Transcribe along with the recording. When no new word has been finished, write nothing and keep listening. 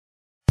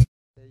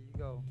There you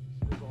go.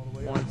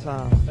 One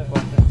time.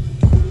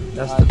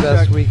 That's All the right,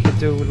 best check. we could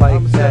do like I'm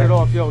gonna that. set it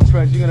off. Yo,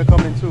 Treds, you're gonna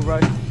come in too,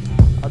 right?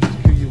 I'll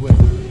just cue you in.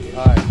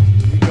 Alright,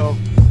 here we go.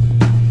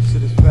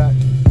 Shit is fat.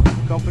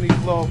 Company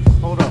flow.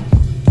 Hold up.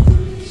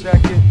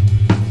 Check it.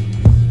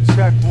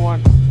 Check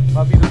one.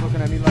 Bobbito's looking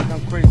at me like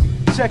I'm crazy.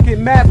 Check it,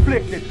 mad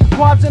afflicted.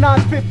 Quads and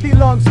eyes, 50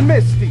 lungs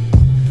misty.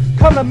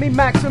 Come at me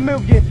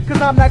Maximilian,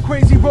 cause I'm that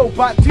crazy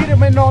robot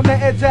teetering on the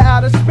edge of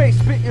outer space,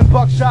 spitting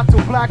buckshot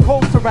till black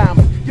holes surround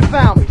me. You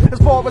found me. As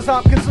far as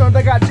I'm concerned,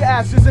 I got your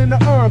asses in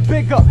the urn.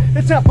 Big up,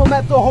 the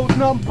temperamental holds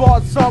none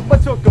barred some,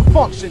 but took a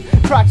function.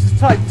 Tracks is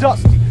tight,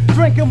 dusty.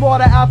 Drinking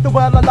water out the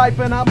well of life,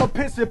 and I'ma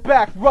piss it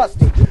back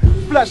rusty.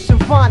 Flesh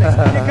and finest,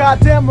 you're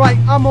goddamn right,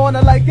 I'm on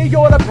it like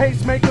you're the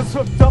pacemakers,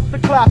 hooked up the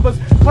clappers,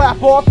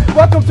 clap off.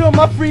 Welcome to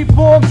my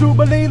freeform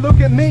jubilee, look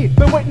at me,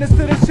 been witness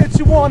to the shit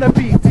you wanna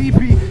be.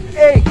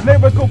 DBA,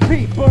 lyrical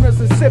P,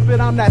 burners and sipping,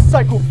 I'm that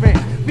psycho fan.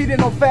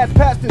 Feeding on fast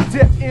past and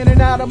dip in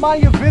and out of my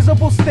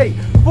invisible state.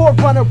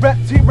 Forerunner rep,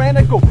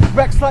 tyrannical,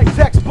 Rex like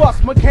text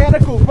bust,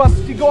 mechanical,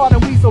 rusty guard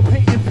and weasel,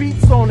 painting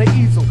beats on the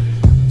easel.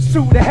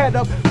 Shoot ahead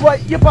up,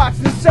 right, your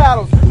boxing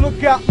shadows.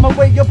 Look out my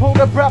way, you pull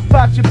the breath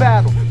out your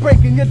battle.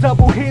 Breaking your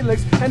double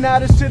helix, and now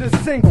this shit is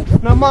single.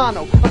 No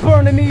mono, I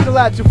burn a needle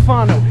at your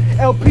funnel.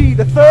 LP,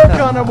 the third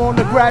gunner on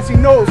the grassy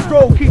nose.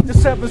 Stroll, keep the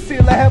seventh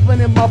seal of heaven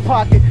in my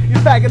pocket. You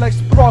faggot like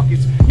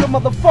sprockets, you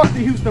motherfuck the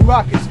Houston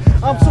Rockets.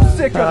 I'm so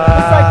sick of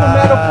the psycho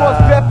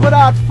metaphors, bet, but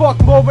I'd fuck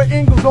Laura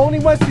Ingalls. Only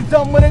when she's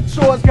done with her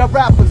chores, got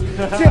rappers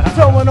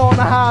tiptoeing on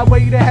the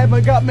highway to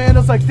heaven. Got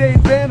manners like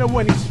Dave Banner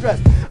when he's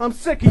stressed. I'm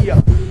sick of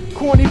ya.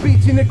 Corny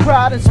beats in the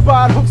crowd,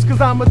 inspired hooks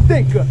cause I'm a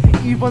thinker.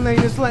 Evil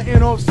ain't is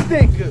letting off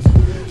stinkers.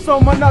 So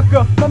my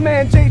knucker, my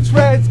man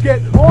J-Treds,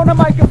 get on the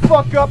mic and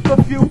fuck up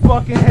a few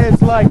fucking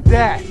heads like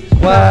that.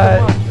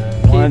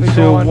 What? 1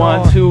 2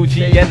 1 2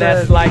 G, and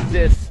that's like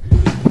this.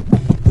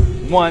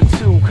 1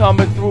 2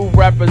 coming through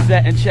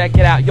representing, check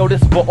it out. Yo,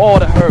 this is for all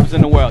the herbs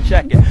in the world,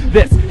 check it.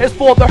 This is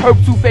for the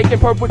herbs who fake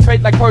and perpetrate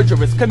like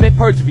perjurists, commit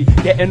perjury,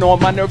 getting on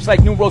my nerves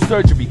like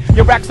neurosurgery.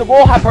 Your racks are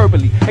all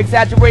hyperbole,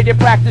 exaggerated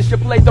practice. You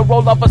play the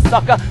role of a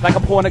sucker like a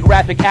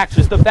pornographic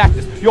actress. The fact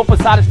is, your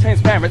facade is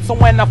transparent, so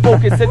when I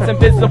focus, it's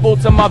invisible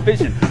to my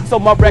vision. So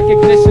my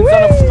recognition's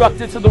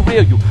unobstructed to the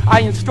real you. I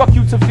instruct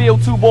you to feel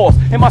 2 balls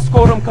in my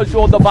scrotum, cause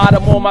you're the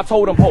bottom on my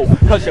totem pole.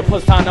 Cause your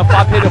persona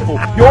 5 pitiful.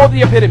 You're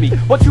the epitome.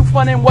 What you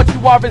fun and what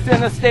you are is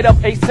in a state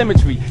of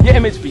asymmetry. Your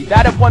imagery,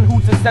 that of one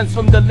who descends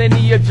from the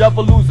lineage of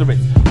a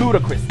loserist.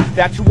 Ludicrous,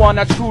 that you are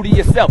not true to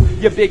yourself.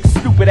 You big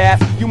stupid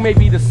ass, you may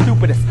be the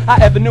stupidest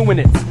I ever knew in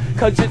it.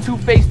 Cause you're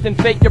two-faced and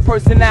fake, your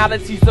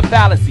personality's a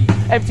fallacy.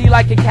 Empty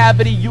like a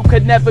cavity, you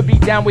could never be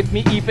down with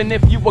me even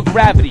if you were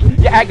gravity.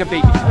 You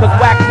aggravate me, cause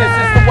whackness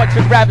is to what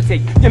you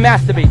gravitate. You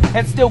masturbate,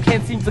 and still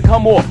can't seem to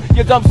come off.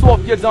 You're dumb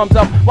soft, you're dumb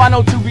dumb. Why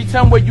don't you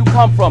return where you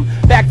come from?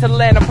 Back to the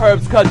land of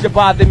herbs, cause you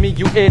bother me,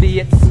 you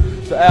idiots.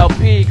 So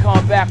LP,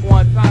 come back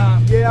one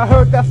time. Yeah, I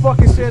heard that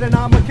fucking shit and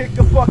I'ma kick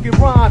a fucking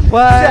rhyme.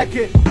 What? Check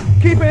it.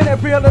 Keeping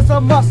it real is a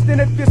must,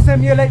 and if you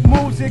simulate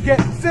moves, you get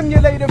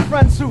simulated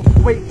friends who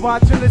wait,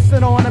 watch, and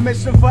listen on a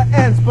mission for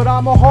ends. But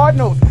I'm a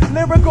hard-nosed,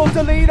 lyrical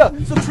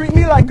deleter, so treat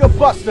me like a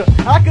buster.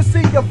 I can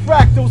see your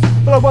fractals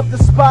blow up the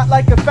spot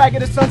like a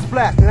faggot of sun's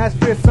blast. And that's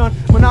fair, son,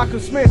 Monaco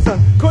smear,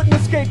 son. Couldn't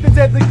escape the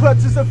deadly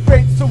clutches of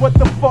fate, so what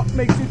the fuck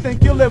makes you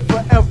think you'll live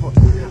forever?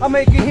 I'm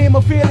making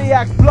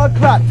hemophiliacs blood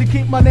clot to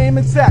keep my name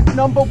intact.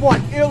 Number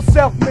 1, ill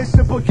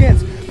self-mission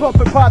begins.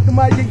 Pumping pot through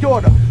my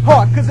aorta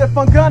heart, cause if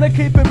I'm gonna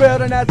keep it real,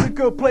 then that's a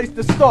good place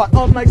to start.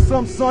 Unlike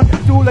some son,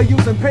 doula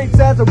using paints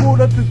as a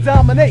ruler to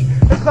dominate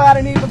the cloud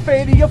and even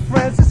fade of your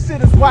friends. This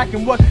shit is whack,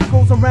 and what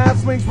goes around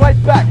swings right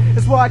back.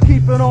 That's why I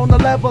keep it on the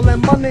level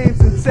and my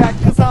name's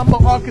intact, cause I'm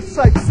an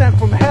archetype sent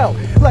from hell.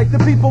 Like the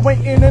people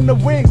waiting in the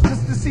wings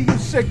just to see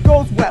if shit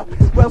goes well.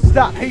 Well,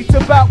 stop, hate's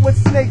about what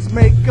snakes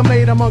make. I'm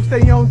made amongst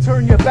their own,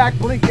 turn your back,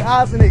 blink your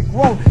eyes, and they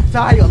grown to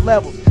higher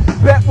levels.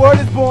 Bet word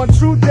is born,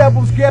 true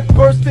devils get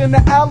burst in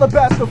the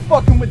alabaster,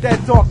 fucking with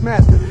that dark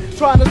master.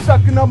 Trying to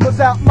suck the numbers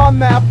out my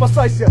mouth, I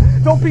slice ya.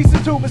 Don't piece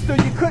it to, but still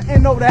you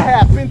couldn't know the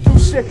half. Been through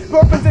shit,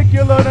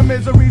 perpendicular to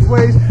misery's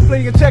ways.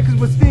 Playing checkers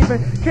with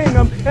Stephen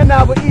Kingham, and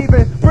now we're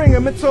even. Bring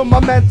him into my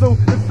mental,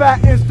 the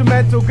fat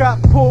instrumental.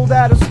 Got pulled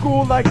out of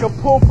school like a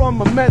pull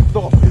from a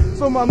mentor.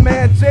 So my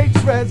man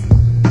J-Treds,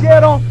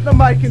 get on the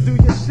mic and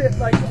do your shit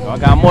like I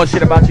got more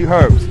shit about you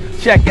herbs.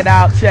 Check it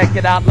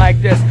out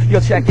like this. Yo,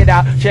 check it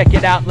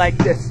out like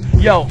this.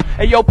 Yo,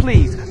 hey yo,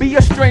 please, be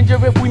a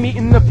stranger if we meet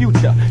in the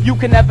future. You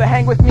can never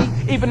hang with me,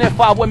 even if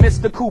I were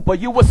Mr. Cooper.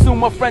 You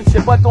assume a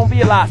friendship, but don't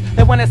realize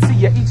that when I see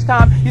you each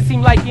time, you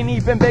seem like an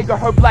even bigger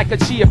herb like a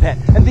chia pet.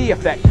 And the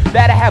effect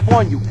that I have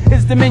on you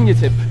is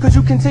diminutive, cause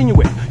you continue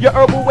it. Your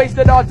herbal ways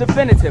that are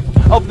definitive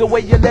of the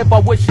way you live. I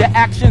wish your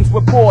actions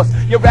were paused.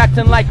 You're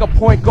acting like a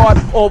point guard,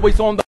 always on the